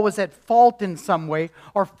Paul was at fault in some way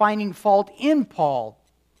or finding fault in Paul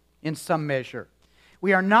in some measure.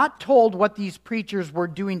 We are not told what these preachers were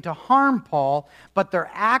doing to harm Paul, but their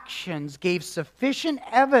actions gave sufficient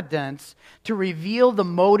evidence to reveal the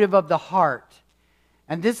motive of the heart.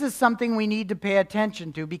 And this is something we need to pay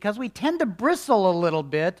attention to because we tend to bristle a little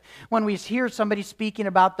bit when we hear somebody speaking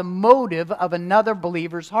about the motive of another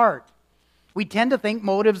believer's heart. We tend to think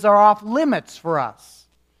motives are off limits for us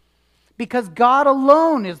because God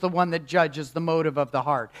alone is the one that judges the motive of the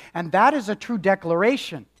heart. And that is a true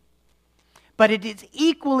declaration. But it is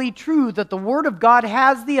equally true that the Word of God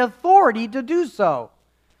has the authority to do so.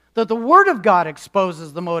 That the Word of God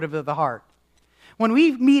exposes the motive of the heart. When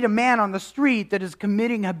we meet a man on the street that is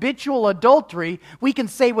committing habitual adultery, we can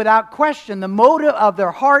say without question the motive of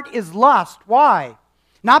their heart is lust. Why?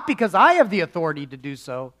 Not because I have the authority to do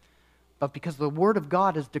so, but because the Word of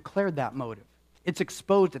God has declared that motive. It's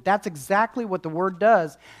exposed it. That's exactly what the Word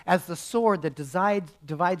does as the sword that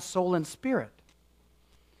divides soul and spirit.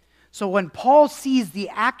 So when Paul sees the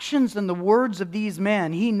actions and the words of these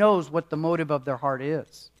men, he knows what the motive of their heart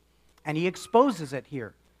is. And he exposes it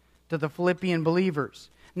here to the Philippian believers.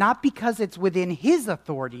 Not because it's within his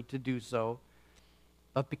authority to do so,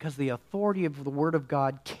 but because the authority of the Word of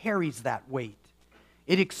God carries that weight.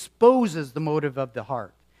 It exposes the motive of the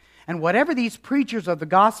heart. And whatever these preachers of the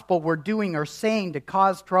gospel were doing or saying to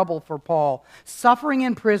cause trouble for Paul, suffering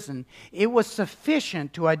in prison, it was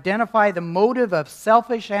sufficient to identify the motive of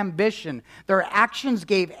selfish ambition. Their actions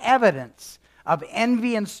gave evidence of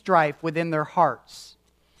envy and strife within their hearts.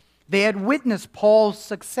 They had witnessed Paul's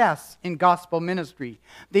success in gospel ministry.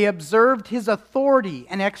 They observed his authority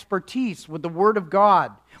and expertise with the Word of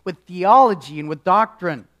God, with theology and with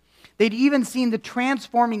doctrine. They'd even seen the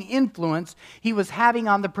transforming influence he was having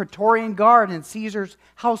on the Praetorian Guard and Caesar's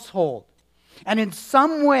household. And in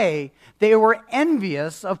some way, they were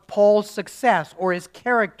envious of Paul's success or his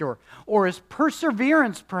character or his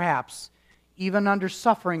perseverance, perhaps, even under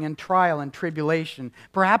suffering and trial and tribulation.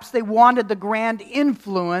 Perhaps they wanted the grand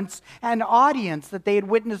influence and audience that they had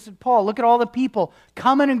witnessed at Paul. Look at all the people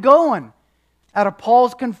coming and going out of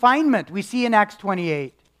Paul's confinement, we see in Acts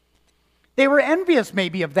 28. They were envious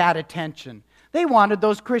maybe of that attention. They wanted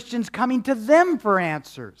those Christians coming to them for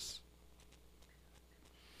answers.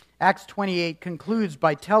 Acts 28 concludes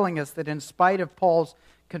by telling us that in spite of Paul's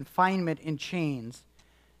confinement in chains,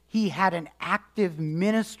 he had an active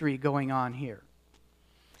ministry going on here.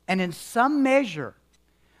 And in some measure,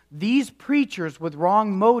 these preachers with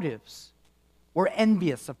wrong motives were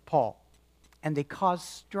envious of Paul, and they caused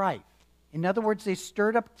strife. In other words, they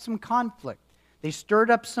stirred up some conflict. They stirred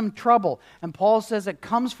up some trouble. And Paul says it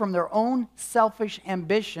comes from their own selfish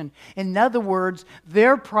ambition. In other words,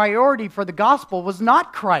 their priority for the gospel was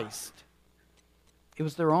not Christ. It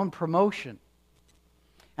was their own promotion.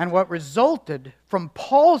 And what resulted from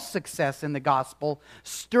Paul's success in the gospel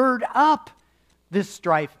stirred up this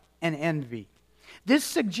strife and envy. This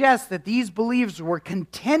suggests that these believers were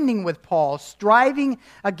contending with Paul, striving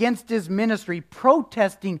against his ministry,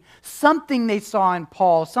 protesting something they saw in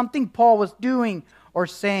Paul, something Paul was doing or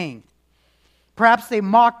saying. Perhaps they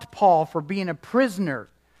mocked Paul for being a prisoner.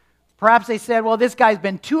 Perhaps they said, well, this guy's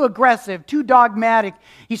been too aggressive, too dogmatic.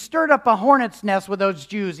 He stirred up a hornet's nest with those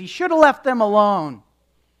Jews. He should have left them alone.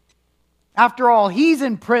 After all, he's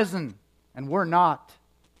in prison, and we're not.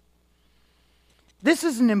 This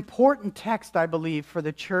is an important text, I believe, for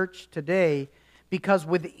the church today, because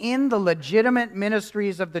within the legitimate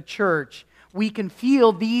ministries of the church, we can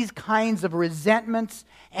feel these kinds of resentments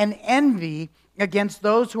and envy against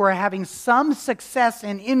those who are having some success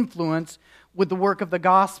and influence with the work of the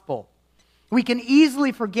gospel. We can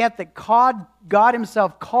easily forget that God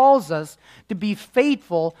Himself calls us to be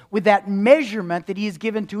faithful with that measurement that He has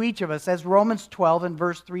given to each of us, as Romans 12 and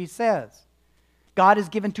verse 3 says. God has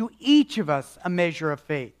given to each of us a measure of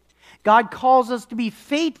faith. God calls us to be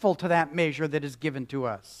faithful to that measure that is given to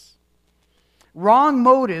us. Wrong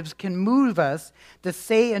motives can move us to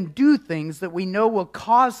say and do things that we know will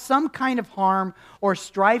cause some kind of harm or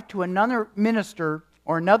strife to another minister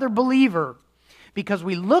or another believer, because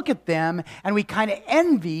we look at them and we kind of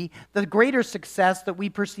envy the greater success that we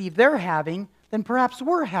perceive they're having than perhaps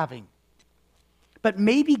we're having. But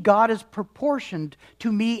maybe God has proportioned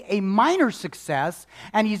to me a minor success,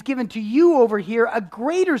 and He's given to you over here a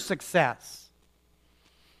greater success.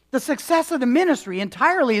 The success of the ministry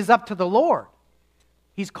entirely is up to the Lord.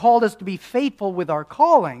 He's called us to be faithful with our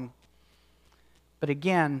calling. But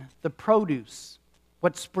again, the produce,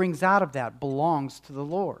 what springs out of that, belongs to the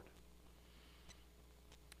Lord.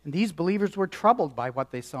 And these believers were troubled by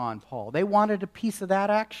what they saw in Paul. They wanted a piece of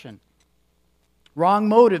that action. Wrong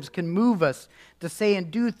motives can move us to say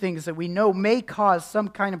and do things that we know may cause some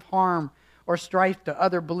kind of harm or strife to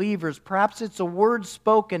other believers. Perhaps it's a word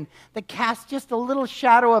spoken that casts just a little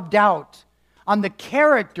shadow of doubt on the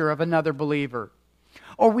character of another believer.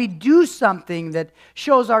 Or we do something that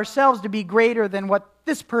shows ourselves to be greater than what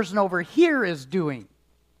this person over here is doing.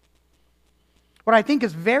 What I think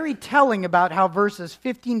is very telling about how verses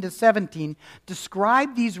 15 to 17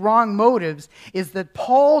 describe these wrong motives is that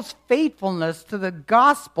Paul's faithfulness to the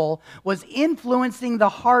gospel was influencing the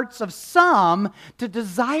hearts of some to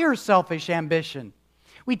desire selfish ambition.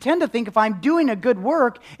 We tend to think if I'm doing a good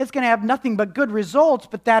work, it's going to have nothing but good results,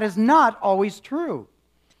 but that is not always true.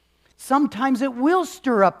 Sometimes it will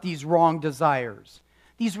stir up these wrong desires,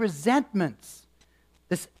 these resentments,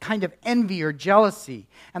 this kind of envy or jealousy.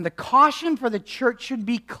 And the caution for the church should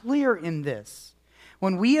be clear in this.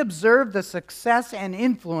 When we observe the success and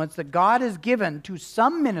influence that God has given to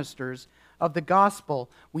some ministers of the gospel,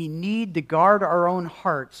 we need to guard our own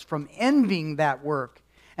hearts from envying that work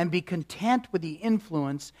and be content with the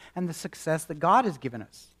influence and the success that God has given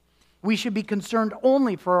us. We should be concerned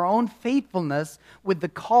only for our own faithfulness with the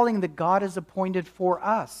calling that God has appointed for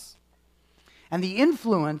us. And the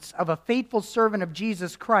influence of a faithful servant of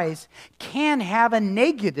Jesus Christ can have a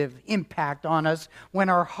negative impact on us when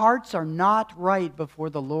our hearts are not right before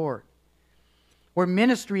the Lord. Where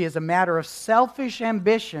ministry is a matter of selfish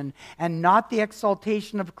ambition and not the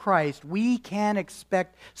exaltation of Christ, we can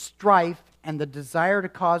expect strife and the desire to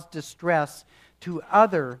cause distress to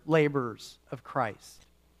other laborers of Christ.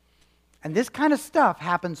 And this kind of stuff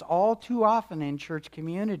happens all too often in church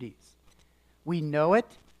communities. We know it.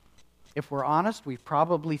 If we're honest, we've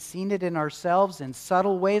probably seen it in ourselves in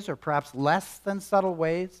subtle ways or perhaps less than subtle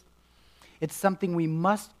ways. It's something we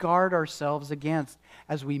must guard ourselves against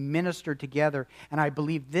as we minister together. And I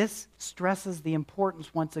believe this stresses the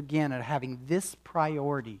importance once again of having this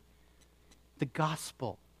priority. The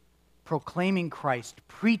gospel, proclaiming Christ,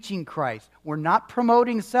 preaching Christ. We're not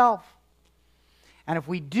promoting self. And if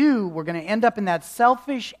we do, we're going to end up in that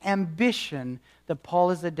selfish ambition that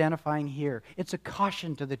Paul is identifying here. It's a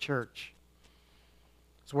caution to the church.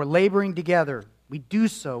 So we're laboring together. We do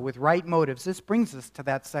so with right motives. This brings us to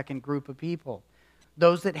that second group of people,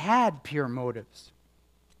 those that had pure motives.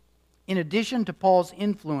 In addition to Paul's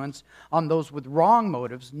influence on those with wrong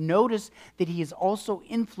motives, notice that he is also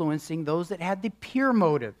influencing those that had the pure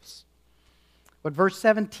motives. What verse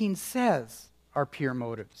 17 says are pure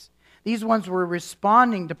motives. These ones were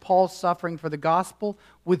responding to Paul's suffering for the gospel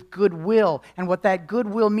with goodwill. And what that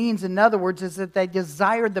goodwill means, in other words, is that they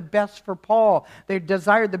desired the best for Paul. They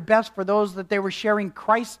desired the best for those that they were sharing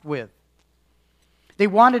Christ with. They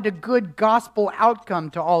wanted a good gospel outcome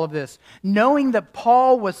to all of this, knowing that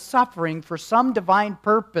Paul was suffering for some divine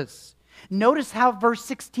purpose. Notice how verse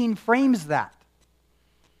 16 frames that.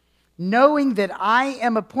 Knowing that I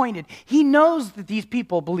am appointed. He knows that these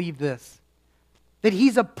people believe this. That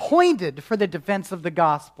he's appointed for the defense of the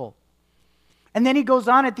gospel. And then he goes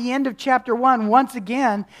on at the end of chapter 1, once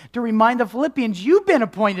again, to remind the Philippians, you've been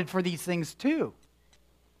appointed for these things too.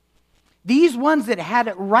 These ones that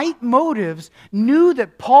had right motives knew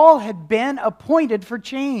that Paul had been appointed for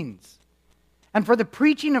chains and for the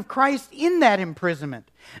preaching of Christ in that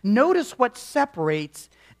imprisonment. Notice what separates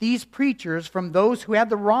these preachers from those who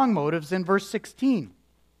had the wrong motives in verse 16.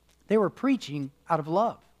 They were preaching out of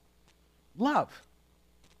love. Love.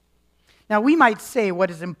 Now, we might say what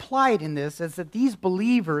is implied in this is that these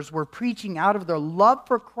believers were preaching out of their love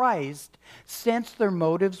for Christ since their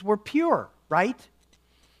motives were pure, right?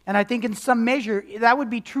 And I think in some measure that would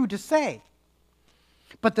be true to say.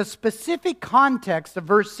 But the specific context of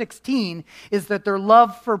verse 16 is that their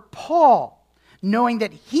love for Paul, knowing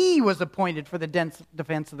that he was appointed for the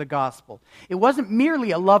defense of the gospel. It wasn't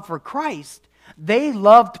merely a love for Christ. They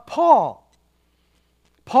loved Paul.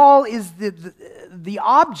 Paul is the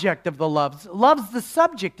object of the love. Love's the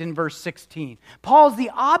subject in verse 16. Paul's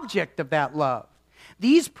the object of that love.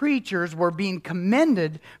 These preachers were being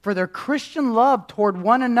commended for their Christian love toward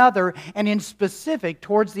one another and in specific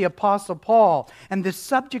towards the Apostle Paul. And this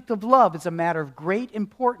subject of love is a matter of great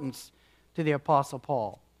importance to the Apostle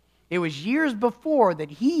Paul. It was years before that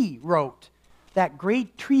he wrote that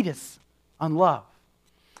great treatise on love.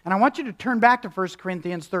 And I want you to turn back to 1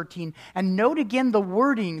 Corinthians 13 and note again the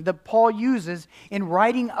wording that Paul uses in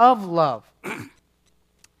writing of love.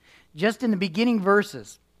 Just in the beginning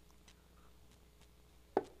verses.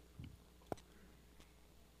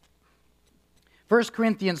 First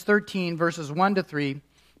Corinthians 13, verses 1 to 3,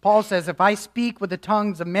 Paul says, if I speak with the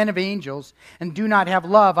tongues of men of angels and do not have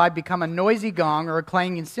love, I become a noisy gong or a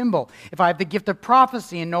clanging cymbal. If I have the gift of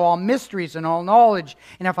prophecy and know all mysteries and all knowledge,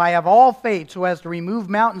 and if I have all faith so as to remove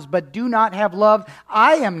mountains but do not have love,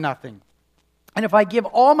 I am nothing. And if I give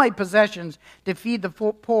all my possessions to feed the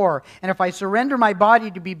poor, and if I surrender my body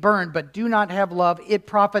to be burned but do not have love, it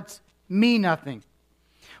profits me nothing.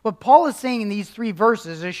 What Paul is saying in these three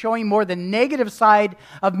verses is showing more the negative side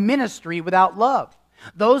of ministry without love.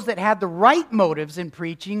 Those that had the right motives in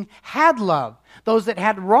preaching had love. Those that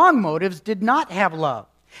had wrong motives did not have love.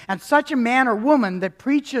 And such a man or woman that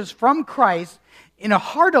preaches from Christ in a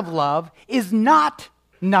heart of love is not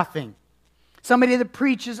nothing. Somebody that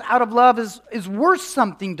preaches out of love is worth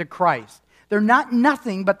something to Christ. They're not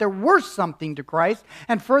nothing, but they're worth something to Christ.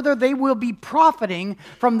 And further, they will be profiting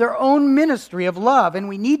from their own ministry of love. And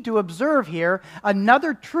we need to observe here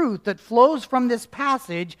another truth that flows from this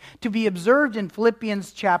passage to be observed in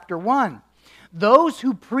Philippians chapter 1. Those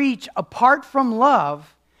who preach apart from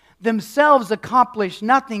love themselves accomplish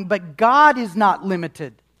nothing, but God is not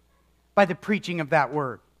limited by the preaching of that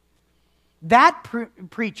word. That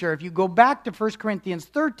preacher, if you go back to 1 Corinthians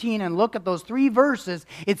 13 and look at those 3 verses,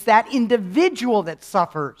 it's that individual that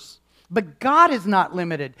suffers. But God is not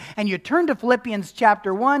limited. And you turn to Philippians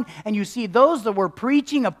chapter 1 and you see those that were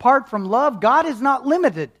preaching apart from love, God is not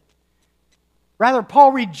limited. Rather,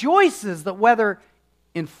 Paul rejoices that whether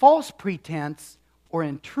in false pretense or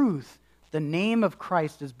in truth, the name of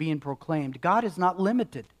Christ is being proclaimed. God is not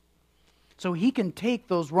limited. So he can take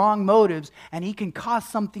those wrong motives and he can cause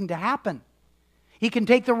something to happen. He can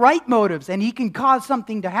take the right motives and he can cause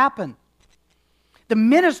something to happen. The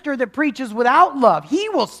minister that preaches without love, he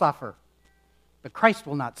will suffer, but Christ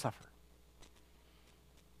will not suffer.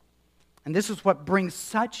 And this is what brings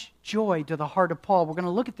such joy to the heart of Paul. We're going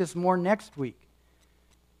to look at this more next week.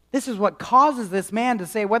 This is what causes this man to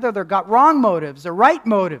say, whether they've got wrong motives or right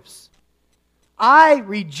motives, I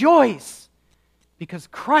rejoice because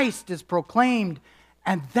Christ is proclaimed,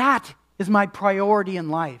 and that is my priority in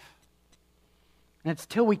life. And it's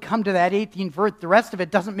till we come to that 18th verse, the rest of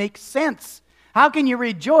it doesn't make sense. How can you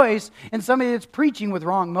rejoice in somebody that's preaching with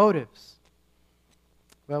wrong motives?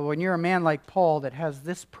 Well, when you're a man like Paul that has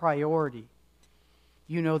this priority,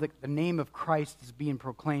 you know that the name of Christ is being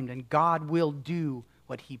proclaimed, and God will do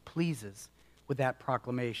what he pleases with that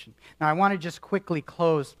proclamation. Now, I want to just quickly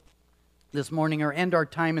close this morning or end our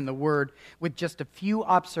time in the Word with just a few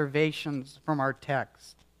observations from our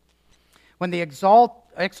text. When the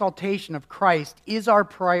exaltation of Christ is our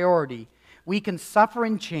priority, we can suffer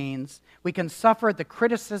in chains, we can suffer at the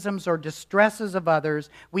criticisms or distresses of others,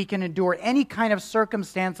 we can endure any kind of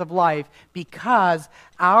circumstance of life because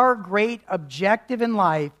our great objective in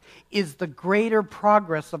life is the greater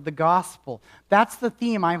progress of the gospel. That's the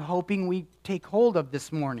theme I'm hoping we take hold of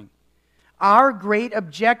this morning. Our great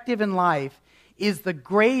objective in life is the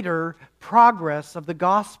greater progress of the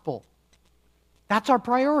gospel. That's our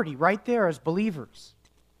priority right there as believers.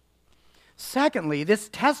 Secondly, this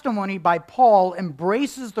testimony by Paul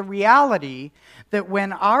embraces the reality that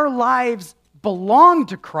when our lives belong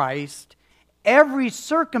to Christ, every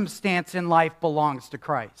circumstance in life belongs to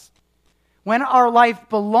Christ. When our life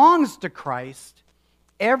belongs to Christ,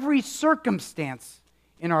 every circumstance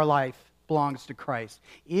in our life belongs to Christ.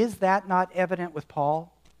 Is that not evident with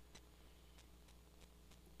Paul?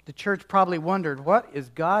 The church probably wondered, what is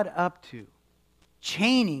God up to?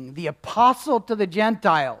 Chaining the apostle to the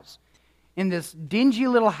Gentiles in this dingy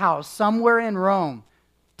little house somewhere in Rome,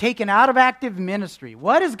 taken out of active ministry.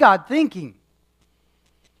 What is God thinking?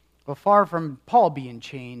 Well, far from Paul being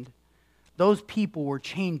chained, those people were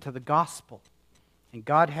chained to the gospel, and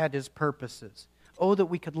God had his purposes. Oh, that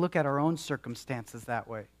we could look at our own circumstances that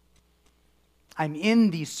way. I'm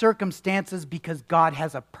in these circumstances because God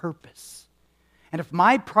has a purpose. And if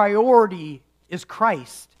my priority is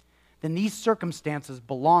Christ, then these circumstances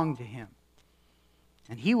belong to him.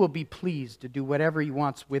 And he will be pleased to do whatever he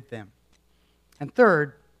wants with them. And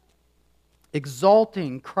third,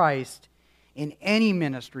 exalting Christ in any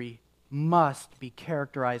ministry must be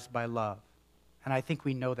characterized by love. And I think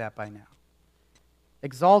we know that by now.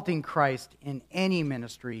 Exalting Christ in any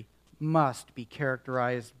ministry must be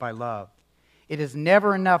characterized by love. It is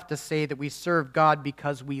never enough to say that we serve God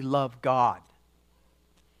because we love God.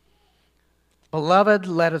 Beloved,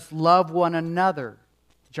 let us love one another,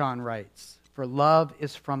 John writes, for love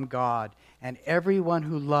is from God, and everyone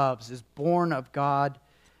who loves is born of God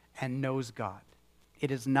and knows God.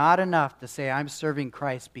 It is not enough to say, I'm serving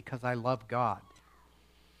Christ because I love God.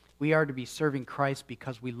 We are to be serving Christ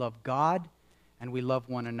because we love God and we love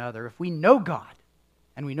one another. If we know God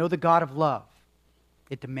and we know the God of love,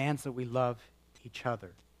 it demands that we love each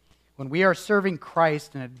other. When we are serving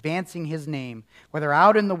Christ and advancing his name, whether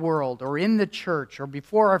out in the world or in the church or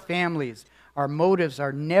before our families, our motives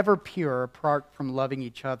are never pure apart from loving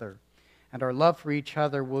each other. And our love for each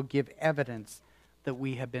other will give evidence that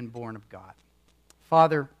we have been born of God.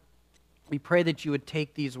 Father, we pray that you would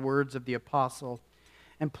take these words of the apostle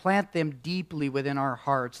and plant them deeply within our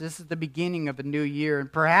hearts. This is the beginning of a new year,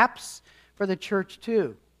 and perhaps for the church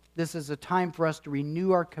too. This is a time for us to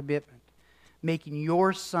renew our commitment, making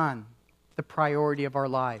your Son the priority of our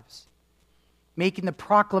lives, making the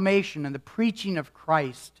proclamation and the preaching of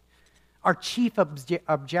Christ our chief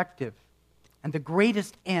objective and the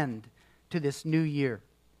greatest end to this new year.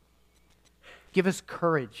 Give us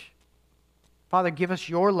courage. Father, give us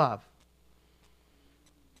your love.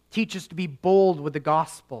 Teach us to be bold with the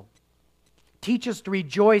gospel. Teach us to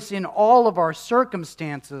rejoice in all of our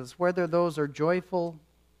circumstances, whether those are joyful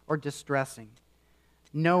or distressing,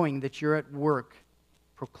 knowing that you're at work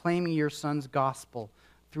proclaiming your Son's gospel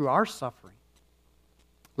through our suffering.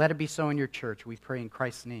 Let it be so in your church. We pray in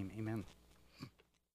Christ's name. Amen.